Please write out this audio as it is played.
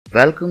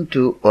Welcome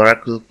to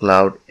Oracle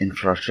Cloud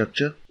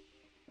Infrastructure.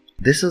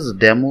 This is a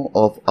demo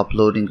of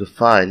uploading a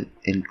file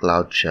in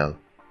Cloud Shell.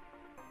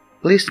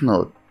 Please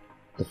note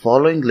the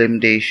following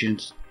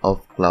limitations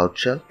of Cloud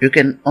Shell. You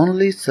can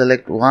only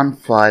select one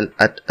file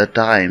at a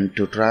time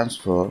to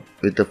transfer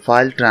with the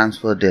file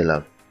transfer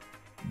dialog,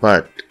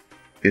 but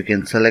you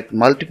can select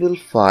multiple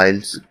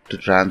files to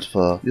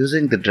transfer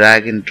using the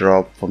drag and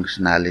drop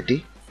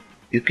functionality.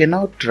 You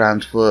cannot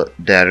transfer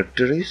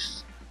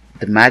directories.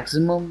 The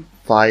maximum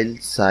file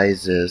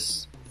size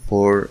is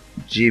 4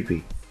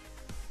 GB.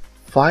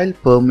 File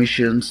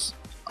permissions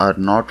are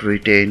not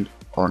retained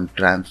on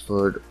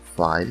transferred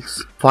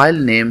files.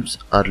 File names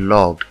are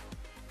logged.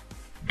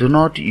 Do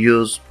not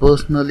use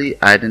personally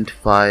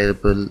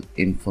identifiable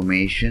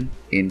information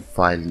in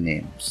file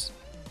names.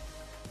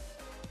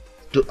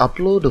 To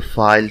upload a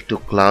file to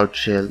Cloud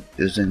Shell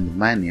using the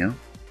menu,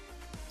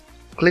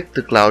 click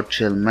the Cloud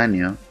Shell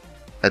menu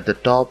at the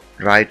top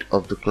right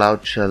of the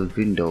Cloud Shell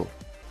window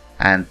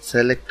and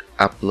select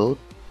Upload.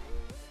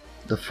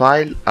 The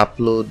File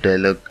Upload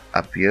dialog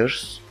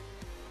appears.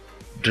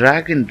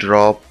 Drag and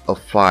drop a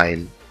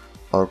file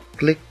or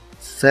click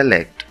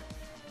Select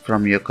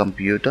from your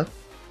computer.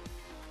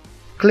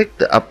 Click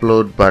the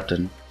Upload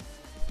button.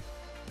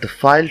 The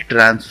File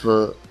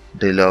Transfer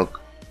dialog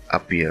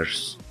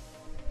appears.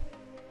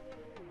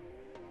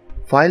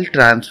 File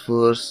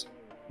transfers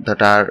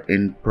that are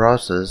in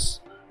process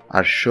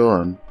are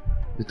shown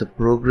with a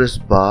progress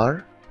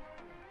bar.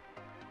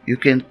 You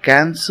can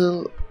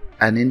cancel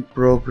an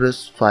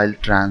in-progress file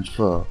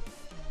transfer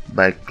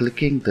by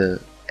clicking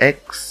the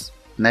X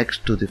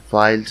next to the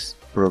file's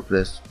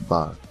progress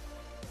bar.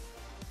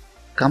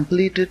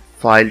 Completed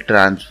file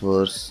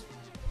transfers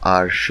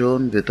are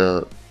shown with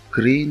a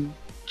green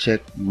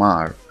check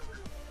mark.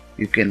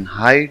 You can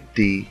hide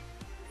the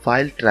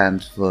file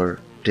transfer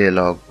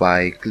dialog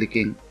by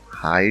clicking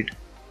Hide.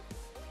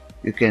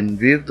 You can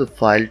view the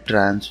file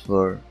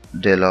transfer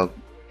dialog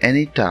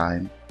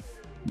anytime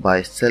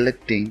by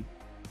selecting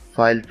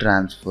File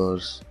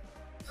Transfers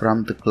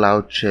from the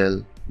Cloud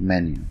Shell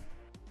menu.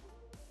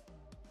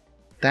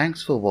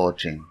 Thanks for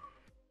watching.